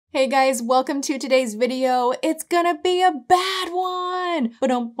Hey guys, welcome to today's video. It's gonna be a bad one.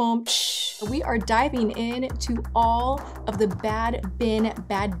 Ba-dum-bum. We are diving into all of the bad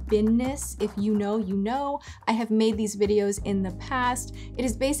binness. If you know, you know. I have made these videos in the past. It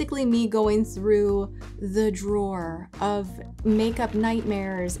is basically me going through the drawer of makeup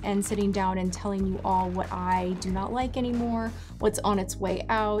nightmares and sitting down and telling you all what I do not like anymore, what's on its way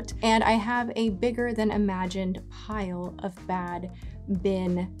out. And I have a bigger than imagined pile of bad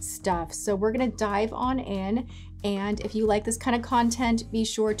bin stuff. So we're gonna dive on in, and if you like this kind of content, be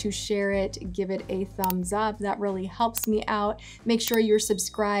sure to share it, give it a thumbs up. That really helps me out. Make sure you're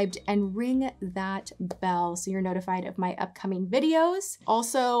subscribed and ring that bell so you're notified of my upcoming videos.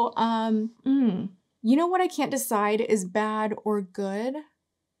 Also, you know what I can't decide is bad or good?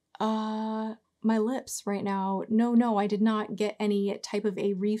 My lips right now. No, I did not get any type of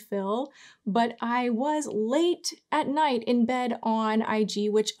a refill, but I was late at night in bed on IG,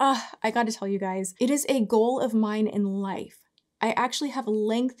 which, I gotta tell you guys, it is a goal of mine in life. I actually have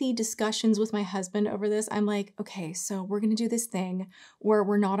lengthy discussions with my husband over this. I'm like, okay, so we're gonna do this thing where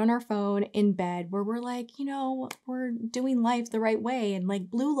we're not on our phone in bed, where we're like, you know, we're doing life the right way, and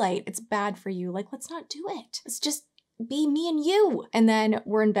like blue light, it's bad for you. Like, let's not do it. Let's just be me and you. And then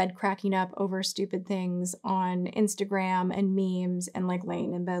we're in bed cracking up over stupid things on Instagram and memes and like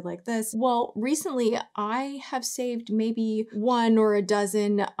laying in bed like this. Well, recently I have saved maybe one or a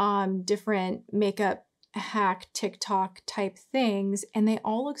dozen different makeup hack TikTok type things, and they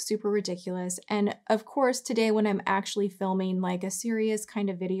all look super ridiculous. And of course, today when I'm actually filming like a serious kind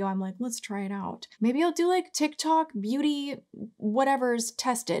of video, I'm like, let's try it out. Maybe I'll do like TikTok beauty whatever's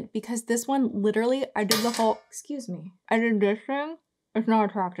tested, because this one literally, I did the whole, I did this thing. It's not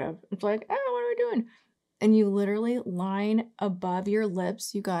attractive. It's like, what are we doing? And you literally line above your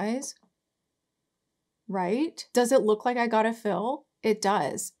lips, you guys, right? Does it look like I got a fill? It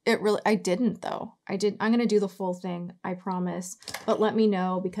does. It really, I didn't though. I'm gonna do the full thing, I promise. But let me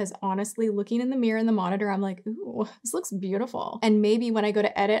know, because honestly, looking in the mirror in the monitor, I'm like, ooh, this looks beautiful. And maybe when I go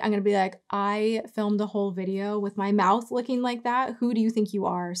to edit, I'm gonna be like, I filmed a whole video with my mouth looking like that. Who do you think you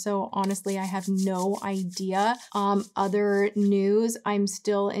are? So honestly, I have no idea. Other news, I'm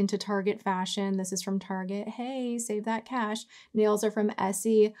still into Target fashion. This is from Target. Hey, save that cash. Nails are from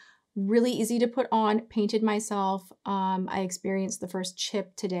Essie. Really easy to put on, painted myself. I experienced the first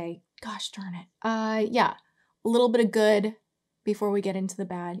chip today. Gosh darn it. Yeah, a little bit of good before we get into the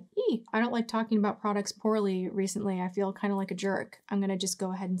bad. I don't like talking about products poorly recently. I feel kind of like a jerk. I'm gonna just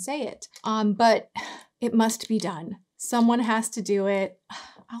go ahead and say it. But it must be done. Someone has to do it.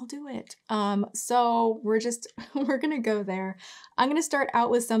 I'll do it. So we're gonna go there. I'm gonna start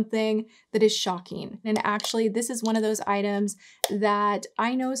out with something that is shocking. And actually, this is one of those items that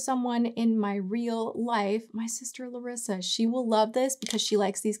I know someone in my real life, my sister Larissa, she will love this because she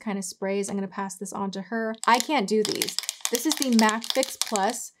likes these kind of sprays. I'm gonna pass this on to her. I can't do these. This is the MAC Fix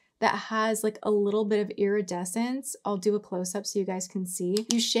Plus that has like a little bit of iridescence. I'll do a close-up so you guys can see.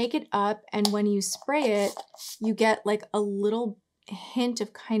 You shake it up, and when you spray it, you get like a little hint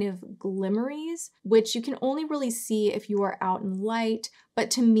of kind of glimmeries, which you can only really see if you are out in light. But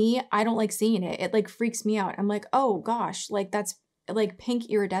to me, I don't like seeing it. It like freaks me out. I'm like, oh gosh, like that's like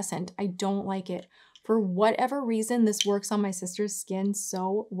pink iridescent. I don't like it. For whatever reason, this works on my sister's skin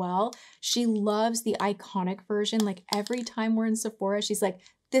so well. She loves the iconic version. Like every time we're in Sephora, she's like,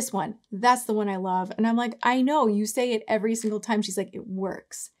 this one, that's the one I love. And I'm like, I know, you say it every single time. She's like, it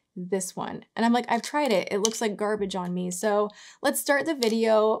works. This one. And I'm like, I've tried it. It looks like garbage on me. So let's start the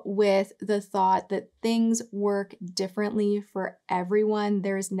video with the thought that things work differently for everyone.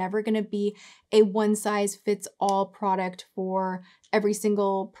 There's never going to be a one size fits all product for every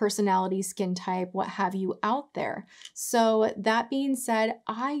single personality, skin type, what have you out there. So that being said,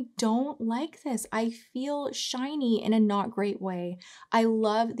 I don't like this. I feel shiny in a not great way. I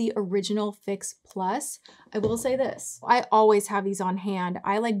love the original Fix Plus. I will say this, I always have these on hand.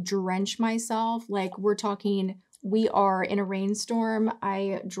 I like drench myself. Like we're talking, we are in a rainstorm.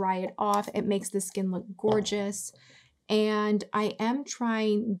 I dry it off. It makes the skin look gorgeous. And I am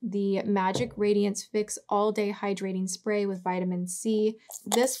trying the Magic Radiance Fix All Day Hydrating Spray with vitamin C.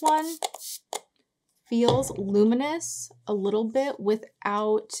 This one feels luminous a little bit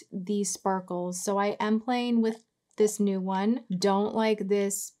without the sparkles. So I am playing with this new one. Don't like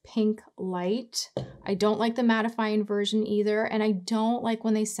this pink light. I don't like the mattifying version either. And I don't like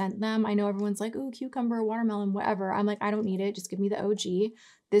when they sent them. I know everyone's like, ooh, cucumber, watermelon, whatever. I'm like, I don't need it. Just give me the OG.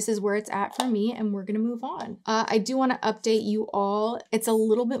 this is where it's at for me, and we're gonna move on. I do wanna update you all. It's a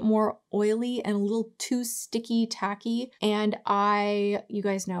little bit more oily and a little too sticky, tacky, and you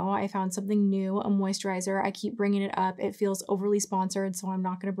guys know, I found something new, a moisturizer. I keep bringing it up. It feels overly sponsored, so I'm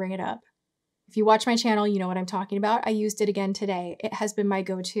not gonna bring it up. If you watch my channel, you know what I'm talking about. I used it again today. It has been my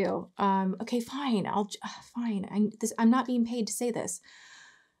go-to. Okay, fine, fine. I'm not being paid to say this.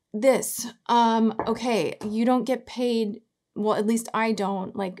 Okay, you don't get paid, well, at least I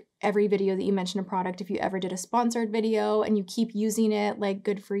don't, like every video that you mention a product, if you ever did a sponsored video and you keep using it, like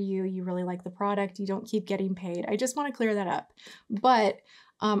good for you, you really like the product, you don't keep getting paid. I just want to clear that up. But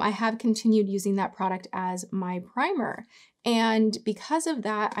I have continued using that product as my primer. And because of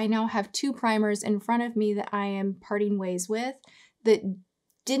that, I now have 2 primers in front of me that I am parting ways with that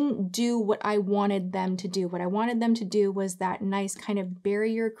didn't do what I wanted them to do. What I wanted them to do was that nice kind of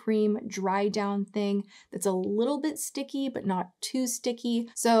barrier cream dry down thing that's a little bit sticky, but not too sticky.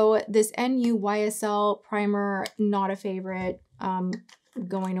 So this NU YSL primer, not a favorite,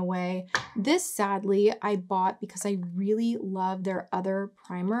 going away. This sadly I bought because I really love their other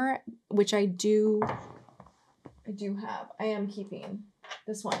primer, which I am keeping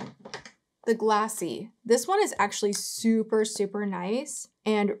this one. The Glassy. This one is actually super, super nice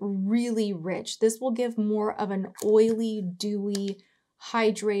and really rich. This will give more of an oily, dewy,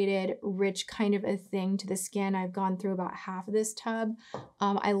 hydrated, rich kind of a thing to the skin. I've gone through about half of this tub.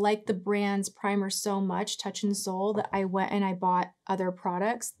 I like the brand's primer so much, Touch and Soul, that I went and I bought other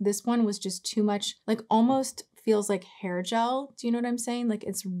products. This one was just too much, like almost feels like hair gel. Do you know what I'm saying? Like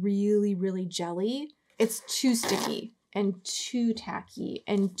it's really, really jelly. It's too sticky and too tacky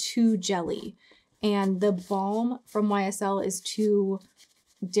and too jelly. And the balm from YSL is too,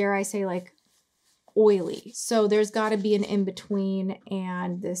 dare I say, like oily. So there's got to be an in-between,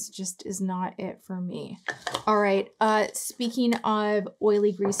 and this just is not it for me. All right, speaking of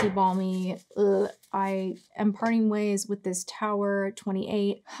oily, greasy, balmy, I am parting ways with this Tower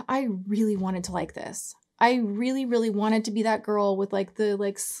 28. I really wanted to like this. I really, really wanted to be that girl with like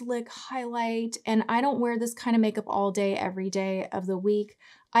the slick highlight, and I don't wear this kind of makeup all day, every day of the week.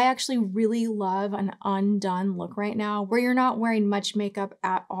 I actually really love an undone look right now where you're not wearing much makeup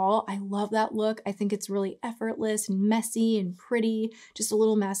at all. I love that look. I think it's really effortless and messy and pretty. Just a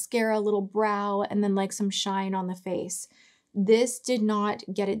little mascara, a little brow, and then like some shine on the face. This did not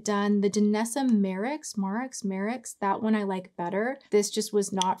get it done. The Danessa Merix, that one I like better. This just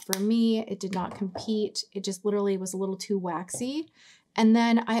was not for me. It did not compete. It just literally was a little too waxy. And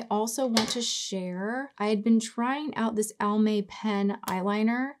then I also want to share, I had been trying out this Almay pen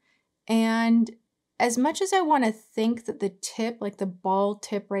eyeliner, and as much as I want to think that the tip, like the ball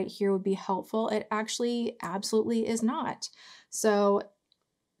tip right here, would be helpful, it actually absolutely is not. So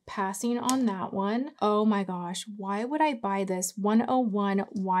passing on that one. Oh my gosh, why would I buy this? 101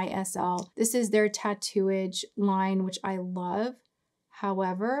 YSL. This is their tattooage line, which I love.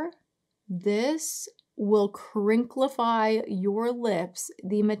 However, this will crinklify your lips.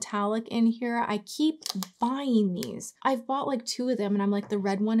 The metallic in here, I keep buying these. I've bought like 2 of them and I'm like, the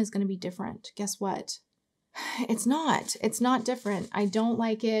red one is going to be different. Guess what? It's not different. I don't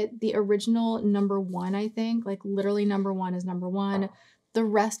like it. The original #1, I think, like literally #1 is #1. The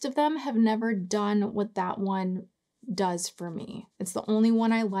rest of them have never done what that one does for me. It's the only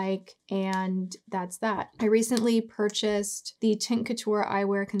one I like, and that's that. I recently purchased the Tint Couture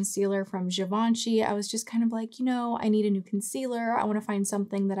Eyewear Concealer from Givenchy. I was just kind of like, you know, I need a new concealer. I want to find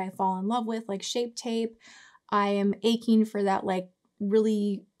something that I fall in love with, like Shape Tape. I am aching for that, like,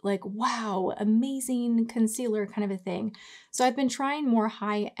 really, like, wow, amazing concealer kind of a thing. So I've been trying more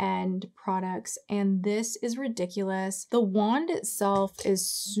high-end products, and this is ridiculous. The wand itself is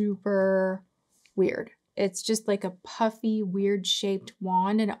super weird. It's just like a puffy, weird shaped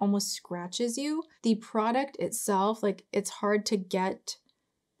wand, and it almost scratches you. The product itself, like, it's hard to get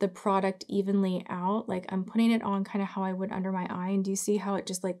the product evenly out. Like, I'm putting it on kind of how I would under my eye, and do you see how it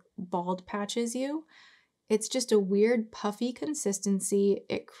just like bald patches you? It's just a weird puffy consistency.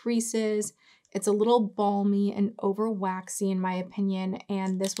 It creases. It's a little balmy and over waxy in my opinion,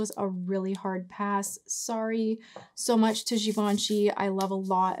 and this was a really hard pass. Sorry so much to Givenchy. I love a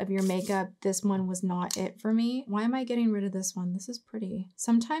lot of your makeup. This one was not it for me. Why am I getting rid of this one? This is pretty.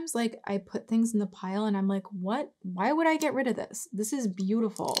 Sometimes like I put things in the pile and I'm like, what? Why would I get rid of this? This is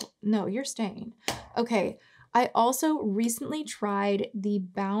beautiful. No, you're staying. Okay. I also recently tried the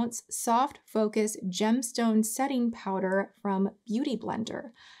Bounce Soft Focus Gemstone Setting Powder from Beauty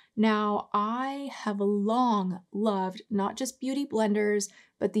Blender. Now, I have long loved not just beauty blenders,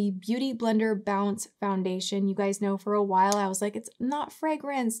 but the Beauty Blender Bounce Foundation, you guys know for a while I was like, it's not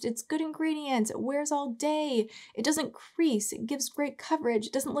fragranced, it's good ingredients, it wears all day, it doesn't crease, it gives great coverage,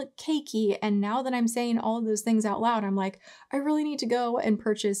 it doesn't look cakey. And now that I'm saying all of those things out loud, I'm like, I really need to go and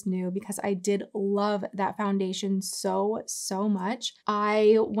purchase new because I did love that foundation so much.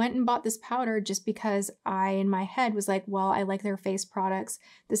 I went and bought this powder just because I, in my head, was like, well, I like their face products.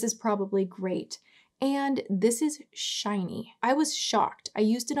 This is probably great. And this is shiny. I was shocked. I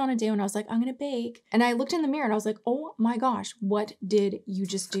used it on a day when I was like, I'm gonna bake. And I looked in the mirror and I was like, oh my gosh, what did you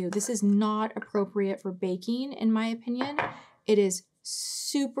just do? This is not appropriate for baking, in my opinion. It is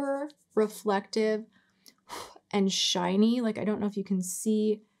super reflective and shiny. Like, I don't know if you can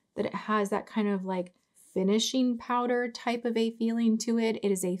see that it has that kind of like finishing powder type of a feeling to it.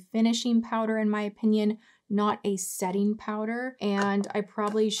 It is a finishing powder, in my opinion, not a setting powder. And I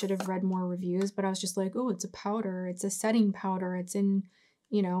probably should have read more reviews, but I was just like, oh, it's a powder. It's a setting powder. It's in,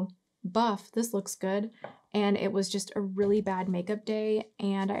 you know, buff. This looks good. And it was just a really bad makeup day.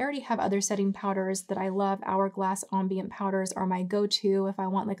 And I already have other setting powders that I love. Hourglass Ambient powders are my go-to if I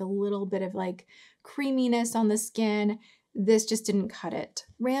want like a little bit of like creaminess on the skin. This just didn't cut it.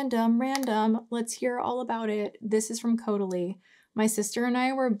 Random. Let's hear all about it. This is from Codily. My sister and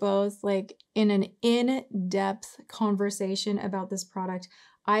I were both like in an in-depth conversation about this product.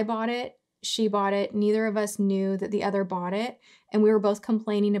 I bought it, she bought it, neither of us knew that the other bought it, and we were both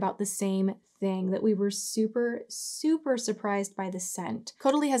complaining about the same thing, that we were super surprised by the scent.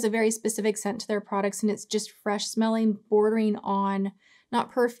 Codily has a very specific scent to their products, and it's just fresh smelling, bordering on,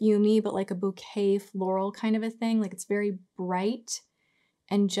 not perfumey, but like a bouquet floral kind of a thing. Like, it's very bright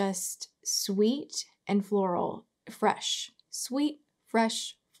and just sweet and floral, fresh. Sweet,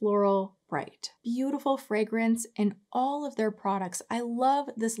 fresh, floral, bright. Beautiful fragrance in all of their products. I love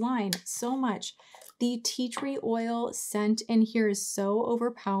this line so much. The tea tree oil scent in here is so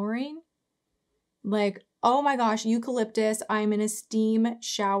overpowering. Like, oh my gosh, eucalyptus. I'm in a steam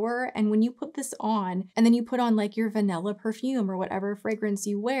shower. And when you put this on, and then you put on like your vanilla perfume or whatever fragrance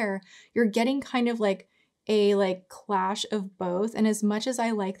you wear, you're getting kind of like a clash of both. And as much as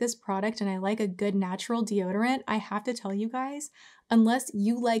I like this product and I like a good natural deodorant, I have to tell you guys, unless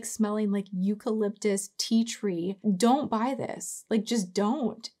you like smelling like eucalyptus tea tree, don't buy this. Like, just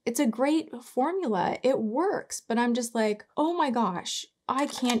don't. It's a great formula. It works, but I'm just like, oh my gosh, I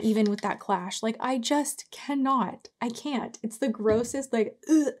can't even with that clash. Like, I just cannot. I can't. It's the grossest, like,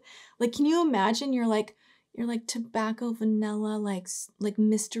 ugh. Like, can you imagine you're like tobacco vanilla, like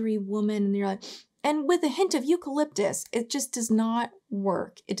mystery woman, and you're like, and with a hint of eucalyptus. It just does not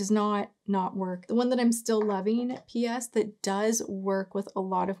work. It does not work. The one that I'm still loving, PS, that does work with a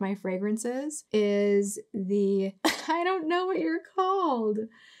lot of my fragrances is the, I don't know what you're called,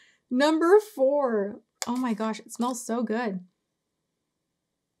 number 4. Oh my gosh, it smells so good.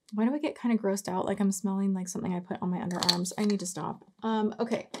 Why do I get kind of grossed out? Like I'm smelling like something I put on my underarms. I need to stop.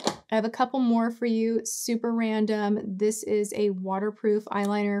 Okay. I have a couple more for you. Super random. This is a waterproof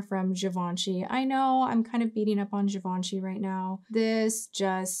eyeliner from Givenchy. I know I'm kind of beating up on Givenchy right now. This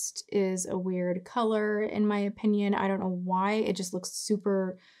just is a weird color in my opinion. I don't know why. It just looks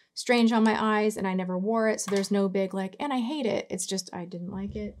super strange on my eyes and I never wore it. So there's no big like, and I hate it. It's just, I didn't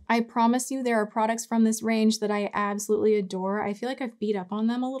like it. I promise you there are products from this range that I absolutely adore. I feel like I've beat up on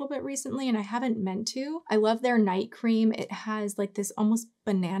them a little bit recently and I haven't meant to. I love their night cream. It has like this almost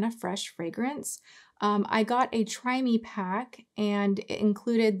banana fresh fragrance. I got a Try Me pack and it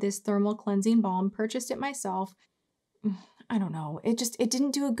included this thermal cleansing balm, purchased it myself. I don't know. It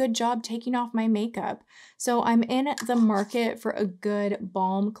didn't do a good job taking off my makeup. So I'm in the market for a good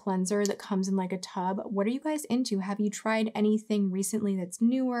balm cleanser that comes in like a tub. What are you guys into? Have you tried anything recently that's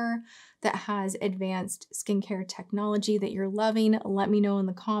newer, that has advanced skincare technology that you're loving? Let me know in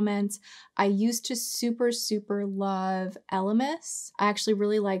the comments. I used to super love Elemis. I actually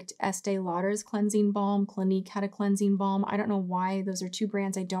really liked Estee Lauder's cleansing balm, Clinique had a cleansing balm. I don't know why. Those are two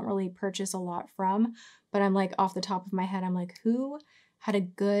brands I don't really purchase a lot from. But I'm like, off the top of my head, I'm like, who had a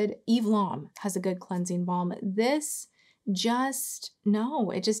good, Eve Lom has a good cleansing balm. This just,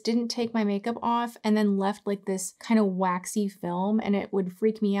 no, it just didn't take my makeup off and then left like this kind of waxy film, and it would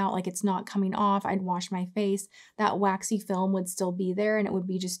freak me out. Like, it's not coming off. I'd wash my face. That waxy film would still be there and it would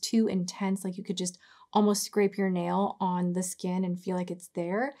be just too intense. Like, you could just almost scrape your nail on the skin and feel like it's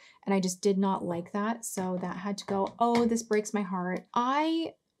there. And I just did not like that. So that had to go. Oh, this breaks my heart.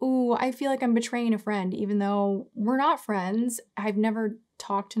 I feel like I'm betraying a friend, even though we're not friends. I've never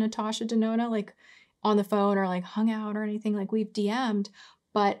talked to Natasha Denona like on the phone or like hung out or anything. Like, we've DM'd,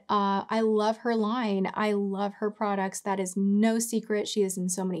 but I love her line. I love her products. That is no secret. She is in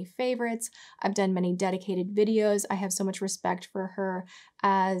so many favorites. I've done many dedicated videos. I have so much respect for her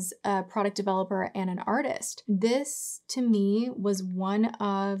as a product developer and an artist. This, to me, was one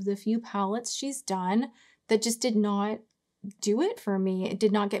of the few palettes she's done that just did not do it for me. It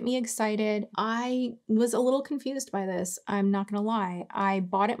did not get me excited. I was a little confused by this. I'm not gonna lie. I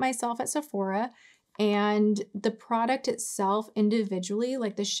bought it myself at Sephora, and the product itself individually,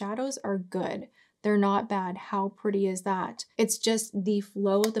 like the shadows are good. They're not bad. How pretty is that? It's just the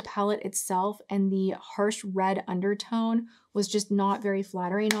flow of the palette itself and the harsh red undertone was just not very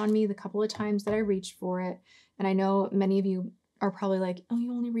flattering on me the couple of times that I reached for it. And I know many of you are probably like, oh,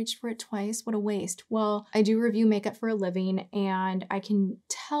 you only reached for it twice? What a waste. Well, I do review makeup for a living, and I can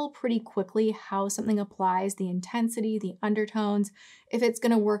tell pretty quickly how something applies, the intensity, the undertones, if it's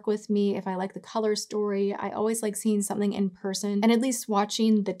gonna work with me, if I like the color story. I always like seeing something in person and at least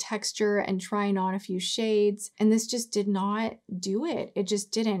watching the texture and trying on a few shades. And this just did not do it. It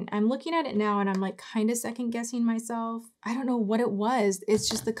just didn't. I'm looking at it now and I'm like kind of second guessing myself. I don't know what it was. It's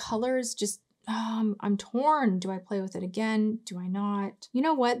just the colors just, I'm torn. Do I play with it again? Do I not? You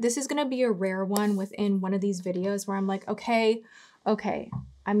know what? This is gonna be a rare one within one of these videos where I'm like, okay.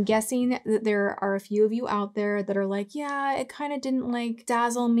 I'm guessing that there are a few of you out there that are like, yeah, it kind of didn't like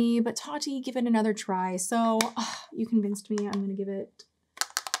dazzle me, but Tati, give it another try. So you convinced me. I'm gonna give it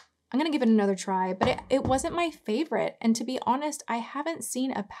another try, but it wasn't my favorite. And to be honest, I haven't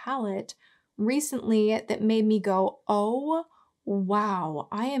seen a palette recently that made me go, oh, wow,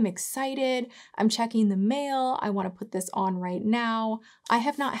 I am excited. I'm checking the mail. I want to put this on right now. I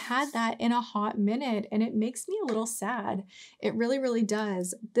have not had that in a hot minute, and it makes me a little sad. It really, really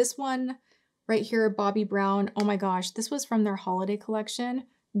does. This one right here, Bobbi Brown, oh my gosh, this was from their holiday collection.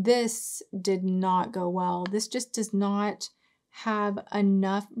 This did not go well. This just does not have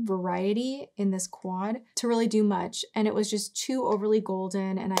enough variety in this quad to really do much, and it was just too overly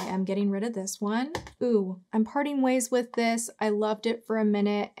golden, and I am getting rid of this one. Ooh, I'm parting ways with this. I loved it for a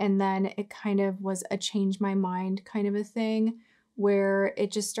minute, and then it kind of was a change my mind kind of a thing where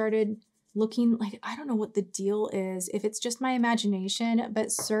it just started looking like, I don't know what the deal is, if it's just my imagination,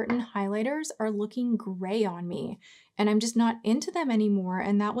 but certain highlighters are looking gray on me, and I'm just not into them anymore.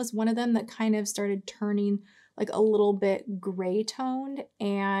 And that was one of them that kind of started turning like a little bit gray toned,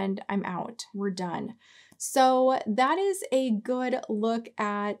 and I'm out. We're done. So that is a good look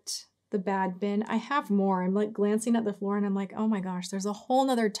at the bad bin. I have more. I'm like glancing at the floor and I'm like, oh my gosh, there's a whole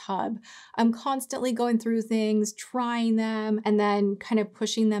nother tub. I'm constantly going through things, trying them, and then kind of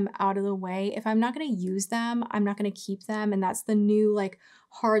pushing them out of the way. If I'm not going to use them, I'm not going to keep them. And that's the new like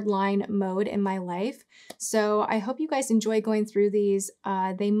hard line mode in my life. So I hope you guys enjoy going through these.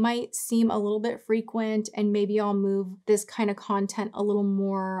 They might seem a little bit frequent, and maybe I'll move this kind of content a little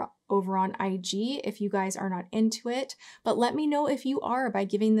more over on IG if you guys are not into it. But let me know if you are by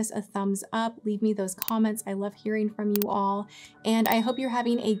giving this a thumbs up. Leave me those comments. I love hearing from you all. And I hope you're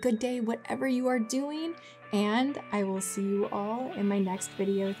having a good day, whatever you are doing. And I will see you all in my next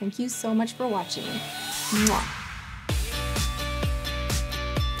video. Thank you so much for watching. Mwah.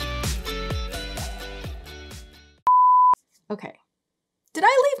 Okay. Did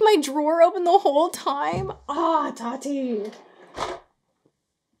I leave my drawer open the whole time? Ah, Tati.